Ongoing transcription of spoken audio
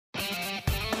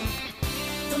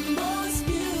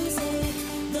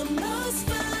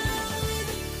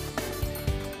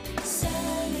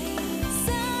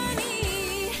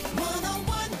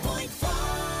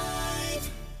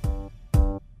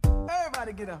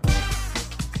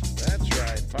That's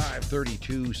right,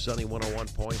 532 Sunny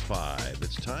 101.5.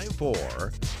 It's time for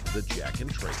the Jack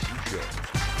and Tracy Show.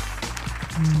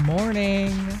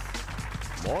 Morning.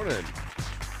 Morning.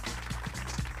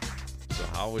 So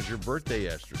how was your birthday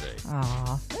yesterday?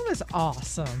 Aw, it was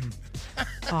awesome.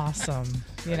 Awesome.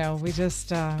 You know, we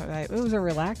just, it was a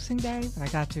relaxing day, but I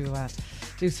got to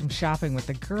do some shopping with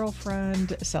the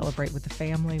girlfriend, celebrate with the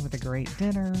family with a great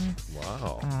dinner.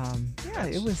 Wow.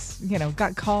 It was,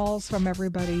 got calls from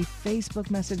everybody, Facebook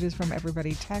messages from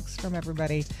everybody, texts from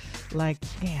everybody. Like,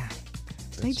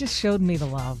 they just showed me the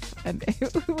love. And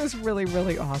it was really,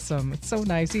 really awesome. It's so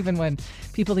nice, even when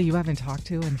people that you haven't talked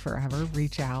to in forever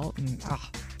reach out. And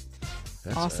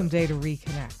awesome day to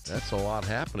reconnect. That's a lot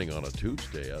happening on a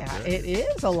Tuesday. It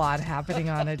is a lot happening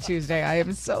on a Tuesday. I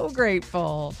am so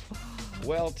grateful.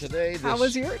 Well, today... How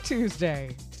was your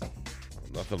Tuesday?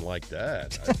 Nothing like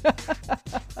that.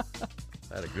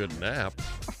 I had a good nap.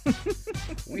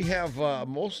 We have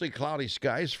mostly cloudy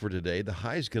skies for today. The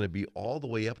high is going to be all the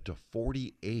way up to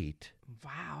 48.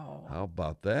 Wow. How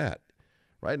about that?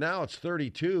 Right now it's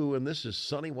 32, and this is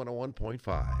Sunny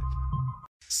 101.5.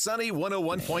 Sunny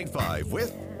 101.5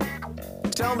 with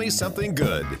Tell Me Something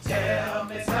Good. Tell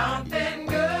me something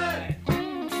good.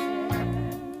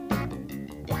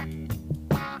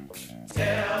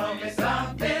 Tell me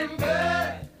something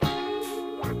good.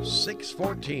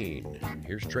 6:14.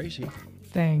 Here's Tracy.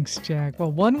 Thanks, Jack.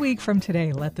 Well, 1 week from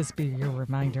today, let this be your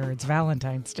reminder, it's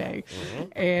Valentine's Day.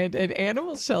 And an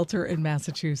animal shelter in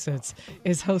Massachusetts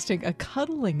is hosting a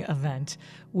cuddling event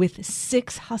with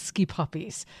 6 husky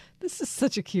puppies. This is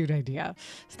such a cute idea.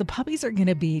 So the puppies are going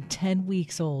to be 10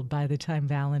 weeks old by the time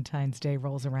Valentine's Day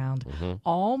rolls around,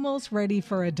 almost ready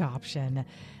for adoption.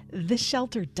 This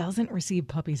shelter doesn't receive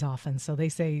puppies often, so they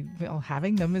say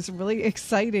having them is really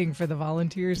exciting for the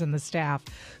volunteers and the staff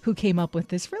who came up with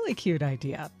this really cute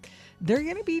idea. They're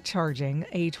going to be charging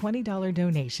a $20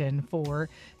 donation for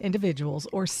individuals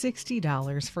or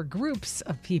 $60 for groups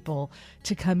of people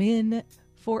to come in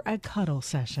for a cuddle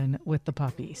session with the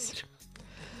puppies.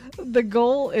 The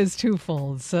goal is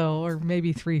twofold, or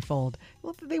maybe threefold.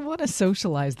 Well, they want to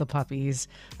socialize the puppies,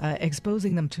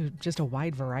 exposing them to just a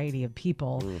wide variety of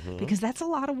people, because that's a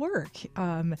lot of work,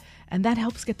 and that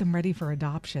helps get them ready for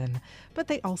adoption. But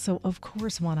they also, of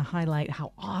course, want to highlight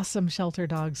how awesome shelter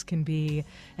dogs can be,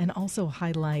 and also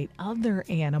highlight other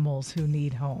animals who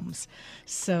need homes.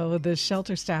 So the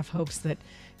shelter staff hopes that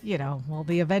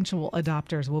the eventual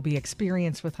adopters will be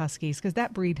experienced with huskies, because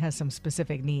that breed has some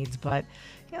specific needs. But,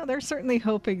 they're certainly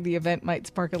hoping the event might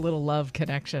spark a little love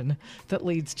connection that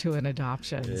leads to an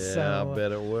adoption. Yeah, I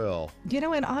bet it will.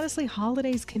 And honestly,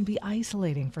 holidays can be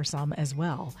isolating for some as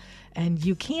well. And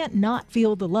you can't not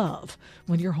feel the love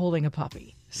when you're holding a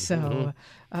puppy. So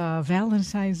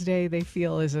Valentine's Day, they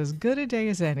feel, is as good a day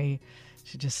as any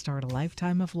to just start a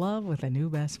lifetime of love with a new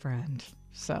best friend.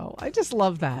 So I just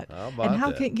love that. How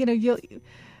about that?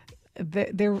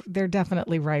 They're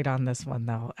definitely right on this one,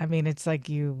 though. I mean, it's like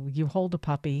you hold a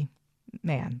puppy,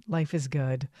 man, life is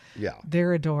good. Yeah.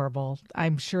 They're adorable.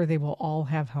 I'm sure they will all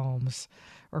have homes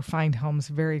or find homes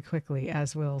very quickly,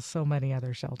 as will so many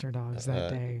other shelter dogs that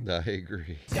day. I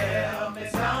agree. Tell me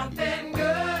something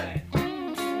good.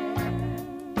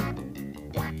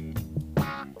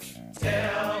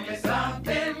 Tell me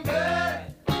something good.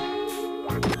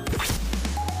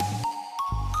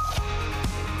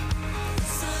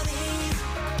 Sunny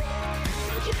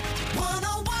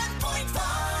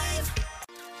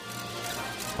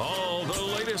 101.5. All the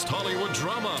latest Hollywood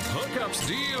drama, hookups,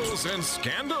 deals, and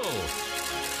scandal.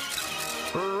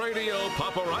 Radio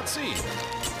Paparazzi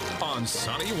on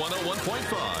Sunny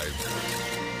 101.5.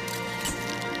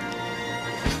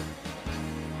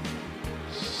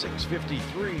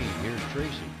 6:53. Here's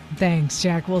Tracy. Thanks,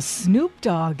 Jack. Well, Snoop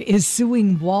Dogg is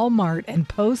suing Walmart and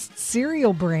Post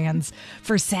cereal brands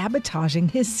for sabotaging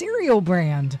his cereal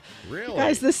brand. Really?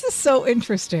 Guys, this is so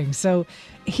interesting. So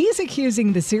he's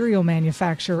accusing the cereal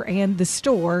manufacturer and the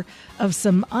store of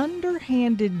some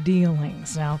underhanded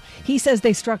dealings. Now, he says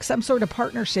they struck some sort of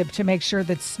partnership to make sure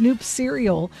that Snoop's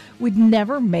cereal would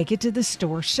never make it to the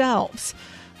store shelves.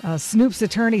 Snoop's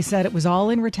attorney said it was all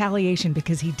in retaliation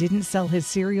because he didn't sell his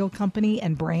cereal company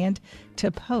and brand to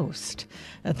Post.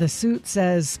 The suit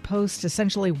says Post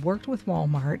essentially worked with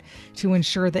Walmart to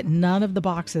ensure that none of the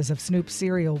boxes of Snoop's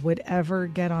cereal would ever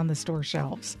get on the store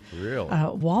shelves. Really?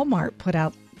 Walmart put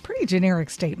out pretty generic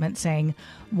statement saying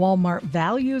Walmart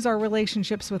values our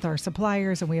relationships with our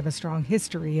suppliers and we have a strong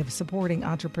history of supporting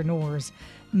entrepreneurs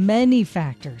many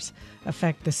factors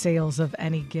affect the sales of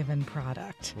any given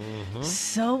product.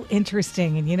 So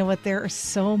interesting. And you know what? There is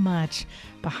so much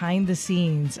behind the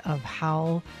scenes of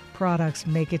how products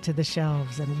make it to the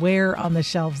shelves and where on the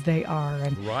shelves they are,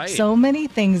 and Right. so many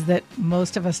things that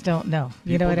most of us don't know.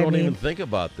 You know what I People don't mean? even think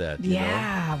about that. You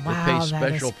Yeah, know? wow, They pay that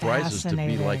special is prices to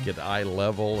be like fascinating. at eye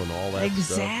level and all that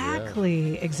stuff.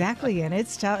 Exactly. And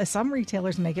it's tough. Some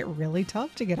retailers make it really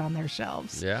tough to get on their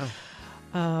shelves. Yeah.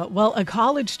 Well, a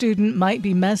college student might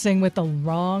be messing with the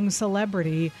wrong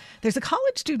celebrity. There's a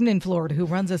college student in Florida who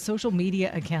runs a social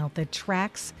media account that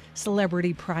tracks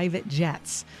celebrity private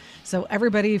jets. So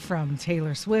everybody from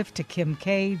Taylor Swift to Kim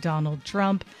K, Donald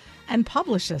Trump, and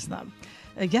publishes them.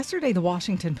 Yesterday, the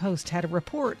Washington Post had a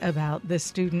report about this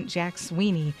student, Jack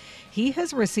Sweeney. He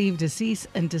has received a cease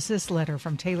and desist letter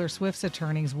from Taylor Swift's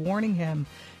attorneys warning him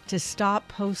to stop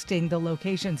posting the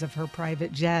locations of her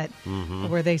private jet,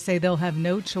 where they say they'll have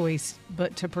no choice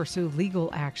but to pursue legal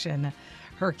action.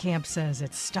 Her camp says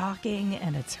it's stalking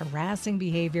and it's harassing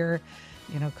behavior,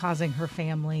 causing her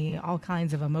family all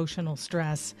kinds of emotional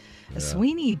stress.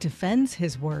 Sweeney defends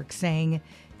his work, saying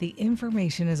the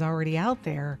information is already out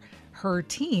there. Her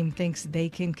team thinks they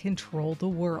can control the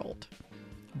world.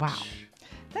 Wow.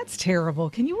 That's terrible.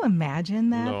 Can you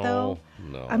imagine that, though?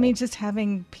 No. I mean, just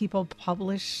having people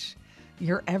publish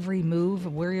your every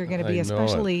move, where you're going to be, I know it.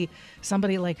 especially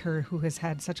somebody like her who has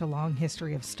had such a long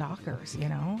history of stalkers,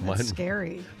 It's Mine-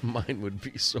 scary. Mine would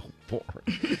be so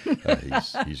boring.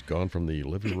 He's gone from the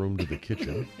living room to the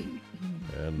kitchen,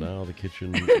 and now the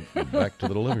kitchen back to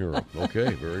the living room.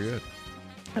 Okay, very good.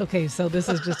 Okay, so this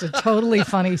is just a totally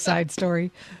funny side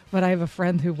story, but I have a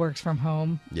friend who works from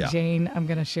home. Yeah. Jane, I'm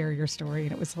going to share your story,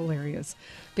 and it was hilarious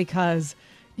because,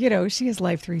 she has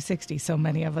Life 360, so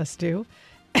many of us do.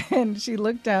 And she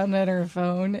looked down at her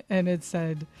phone, and it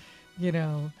said,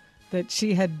 that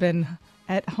she had been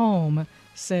at home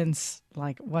since,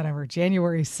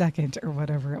 January 2nd or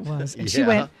whatever it was. And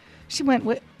Yeah. she went,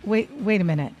 wait a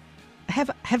minute.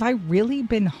 Have I really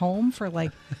been home for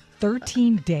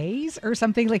 13 days or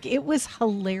something? It was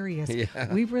hilarious.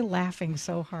 Yeah. We were laughing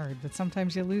so hard, but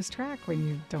sometimes you lose track when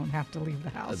you don't have to leave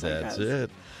the house. I That's guess.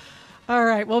 it. All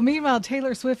right. Well, meanwhile,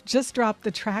 Taylor Swift just dropped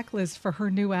the track list for her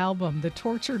new album. The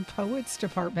Tortured Poets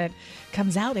Department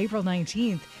comes out April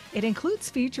 19th. It includes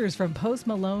features from Post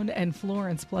Malone and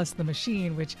Florence plus The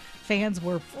Machine, which fans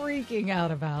were freaking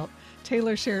out about.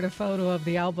 Taylor shared a photo of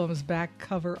the album's back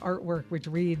cover artwork, which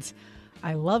reads,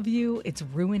 "I love you, it's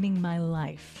ruining my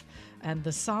life." And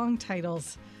the song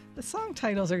titles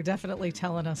are definitely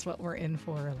telling us what we're in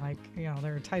for.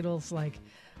 There are titles like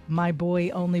 "My Boy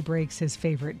Only Breaks His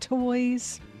Favorite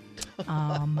Toys,"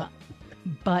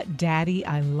 "But Daddy,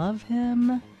 I Love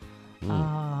Him."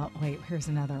 Here's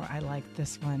another one. I like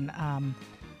this one.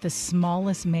 "The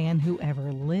Smallest Man Who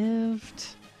Ever Lived,"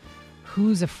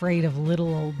 "Who's Afraid of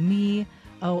Little Old Me?"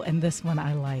 Oh, and this one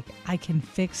I like. "I Can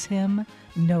Fix Him.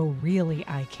 No, really,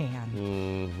 I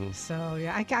can." So,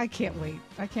 yeah, I can't wait.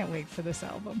 I can't wait for this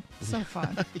album. So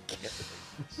fun.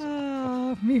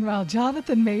 Meanwhile,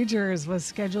 Jonathan Majors was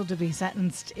scheduled to be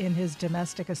sentenced in his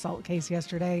domestic assault case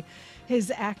yesterday.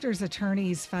 His actor's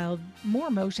attorneys filed more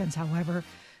motions, however,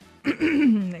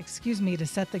 to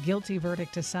set the guilty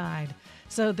verdict aside.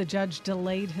 So the judge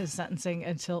delayed his sentencing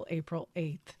until April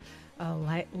 8th.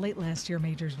 Late last year,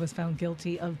 Majors was found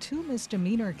guilty of 2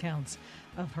 misdemeanor counts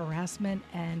of harassment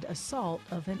and assault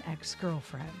of an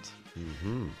ex-girlfriend.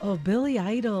 Oh, Billy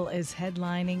Idol is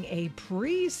headlining a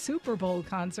pre-Super Bowl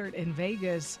concert in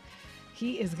Vegas.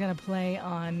 He is going to play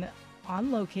on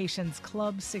locations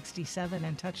Club 67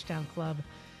 and Touchdown Club.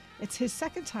 It's his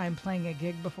second time playing a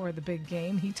gig before the big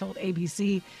game. He told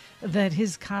ABC that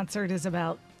his concert is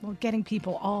about getting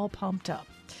people all pumped up.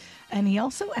 And he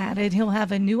also added he'll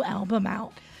have a new album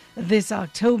out this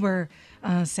October,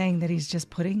 saying that he's just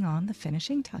putting on the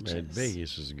finishing touches. Man,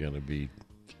 Vegas is going to be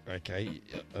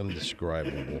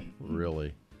undescribable,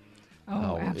 really.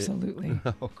 Oh, absolutely.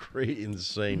 How great,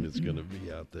 insane it's going to be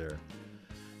out there.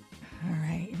 All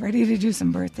right, ready to do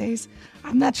some birthdays?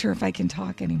 I'm not sure if I can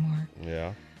talk anymore.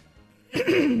 Yeah.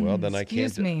 Well, then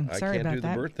Excuse me. Sorry I can't about do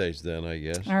that. the birthdays then, I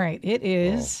guess. All right, it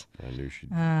is Oh, I knew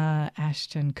she'd.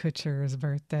 Ashton Kutcher's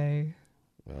birthday.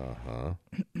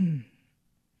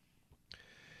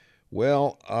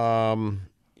 Well,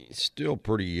 he's still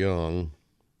pretty young.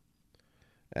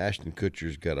 Ashton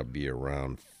Kutcher's got to be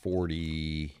around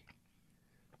 40.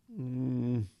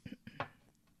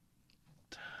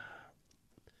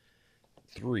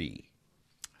 3.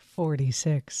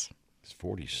 46. It's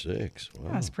 46.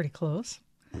 Wow. That's pretty close.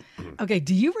 Okay,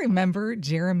 do you remember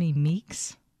Jeremy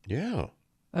Meeks? Yeah.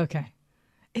 Okay.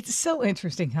 It's so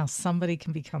interesting how somebody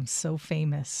can become so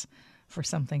famous for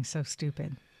something so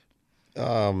stupid.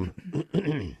 Um,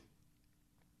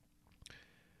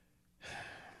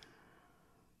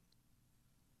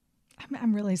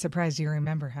 I'm really surprised you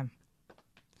remember him.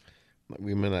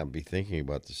 we may not be thinking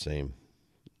about the same.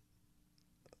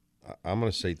 I'm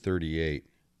going to say 38.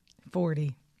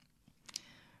 40.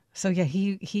 So yeah,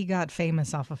 he got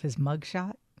famous off of his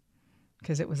mugshot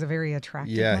because it was a very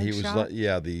attractive Yeah, mugshot. he was like,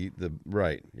 the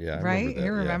right. Yeah, I right? remember that,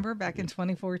 You yeah. remember back in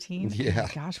 2014? Yeah. Oh my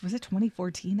gosh, was it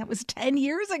 2014? That was 10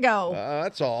 years ago.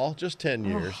 That's all. Just 10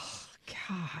 years. Oh,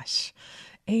 gosh.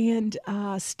 And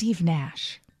Steve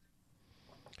Nash.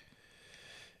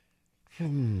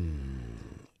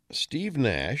 Steve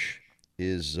Nash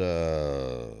is he's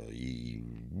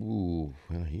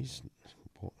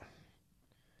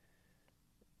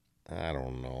I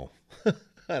don't know.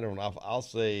 I don't know. I'll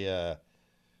say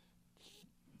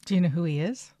Do you know who he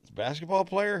is? it's a basketball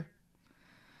player.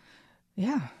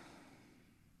 Yeah.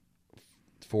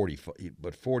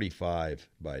 45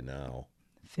 by now.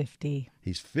 50.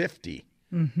 He's 50.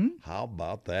 Mm-hmm. How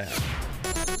about that?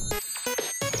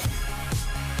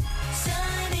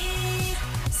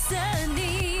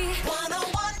 Sunny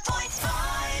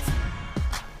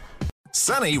 101.5.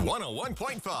 Sunny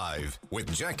 101.5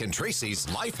 with Jack and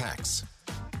Tracy's Life Hacks.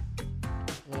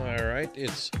 All right,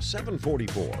 it's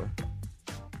 7:44.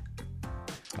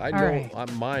 I All know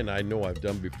right. mine. I know I've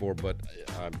done before, but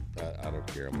I don't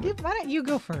care. Why don't you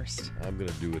go first? I'm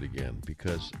gonna do it again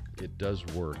because it does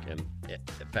work. And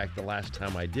in fact, the last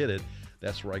time I did it,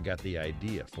 that's where I got the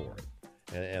idea for it,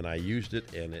 and I used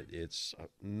it. And it's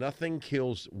nothing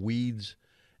kills weeds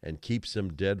and keeps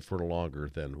them dead for longer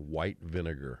than white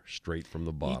vinegar straight from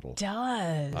the bottle. It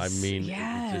does. I mean,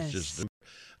 yes. it's just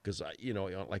because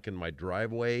like in my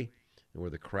driveway, where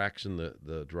the cracks in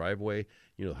the driveway,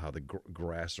 how the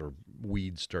grass or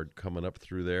weeds start coming up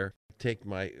through there. Take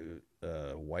my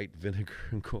white vinegar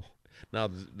and go. Now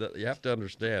you have to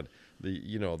understand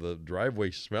the driveway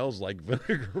smells like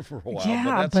vinegar for a while.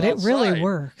 Yeah, but it really outside.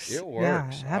 works. It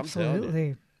works. Yeah, I'm telling you.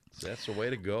 absolutely. That's the way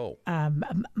to go.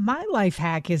 My life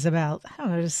hack is about, I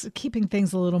don't know, just keeping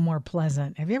things a little more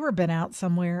pleasant. Have you ever been out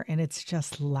somewhere and it's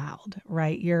just loud,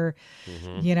 right? You're,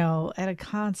 at a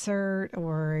concert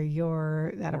or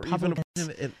you're at a Or public.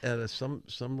 even at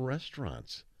some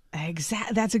restaurants.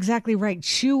 That's exactly right.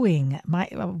 Chewing.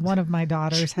 One of my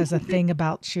daughters has a thing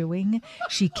about chewing.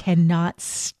 She cannot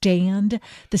stand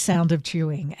the sound of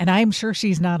chewing, and I'm sure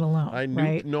she's not alone. I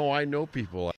know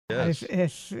people. Yes.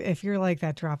 If you're like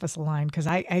that, drop us a line because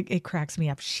it cracks me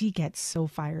up. She gets so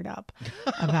fired up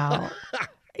about.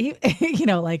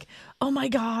 Like, oh my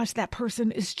gosh, that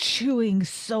person is chewing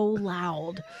so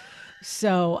loud.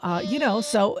 So,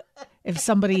 so if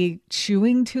somebody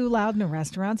chewing too loud in a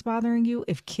restaurant's bothering you,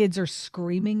 if kids are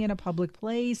screaming in a public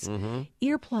place,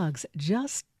 earplugs,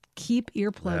 just keep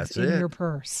earplugs That's in it. your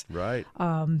purse. Right.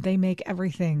 They make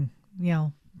everything,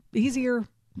 easier,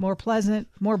 more pleasant,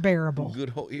 more bearable.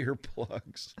 Good old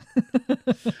earplugs.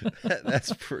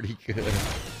 That's pretty good.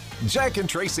 Jack and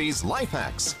Tracy's Life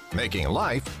Hacks, making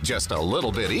life just a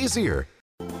little bit easier.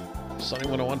 Sunny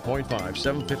 101.5,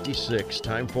 7:56.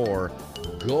 Time for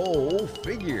Go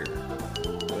Figure.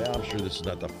 Well, I'm sure this is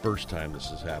not the first time this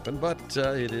has happened, but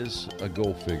it is a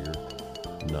go figure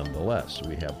nonetheless.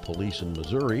 We have police in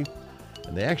Missouri,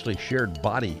 and they actually shared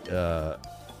body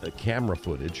camera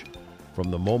footage from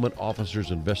the moment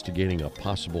officers investigating a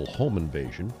possible home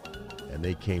invasion, and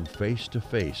they came face to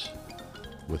face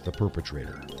with the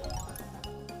perpetrator,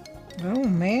 Oh,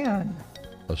 man.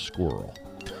 a squirrel.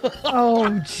 Oh,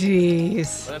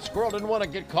 jeez. That squirrel didn't want to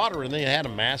get caught, or they had a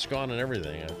mask on and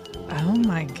everything. Oh,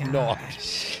 my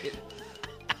gosh.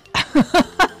 No.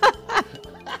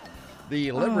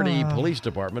 The Liberty Police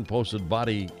Department posted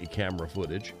body camera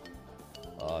footage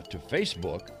to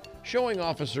Facebook showing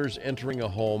officers entering a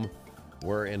home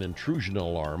where an intrusion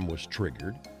alarm was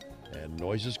triggered, and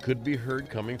noises could be heard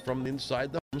coming from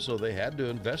inside the home, so they had to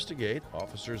investigate.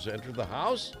 Officers entered the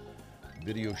house.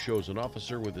 Video shows an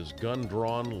officer with his gun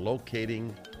drawn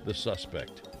locating the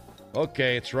suspect.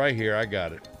 Okay, it's right here. I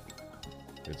got it.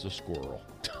 It's a squirrel.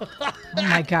 Oh,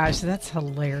 my gosh. That's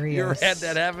hilarious. You ever had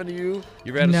that happen to you?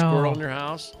 You ever had a No. squirrel in your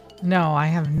house? No, I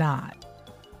have not.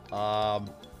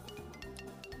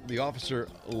 The officer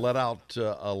let out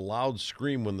a loud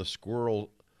scream when the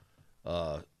squirrel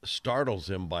startles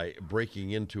him by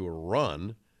breaking into a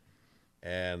run,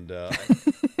 and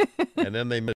and then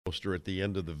they made a poster at the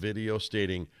end of the video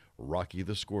stating, "Rocky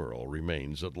the squirrel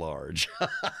remains at large."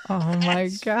 Oh my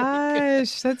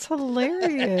gosh, that's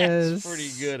hilarious. That's pretty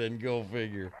good, and go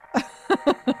figure.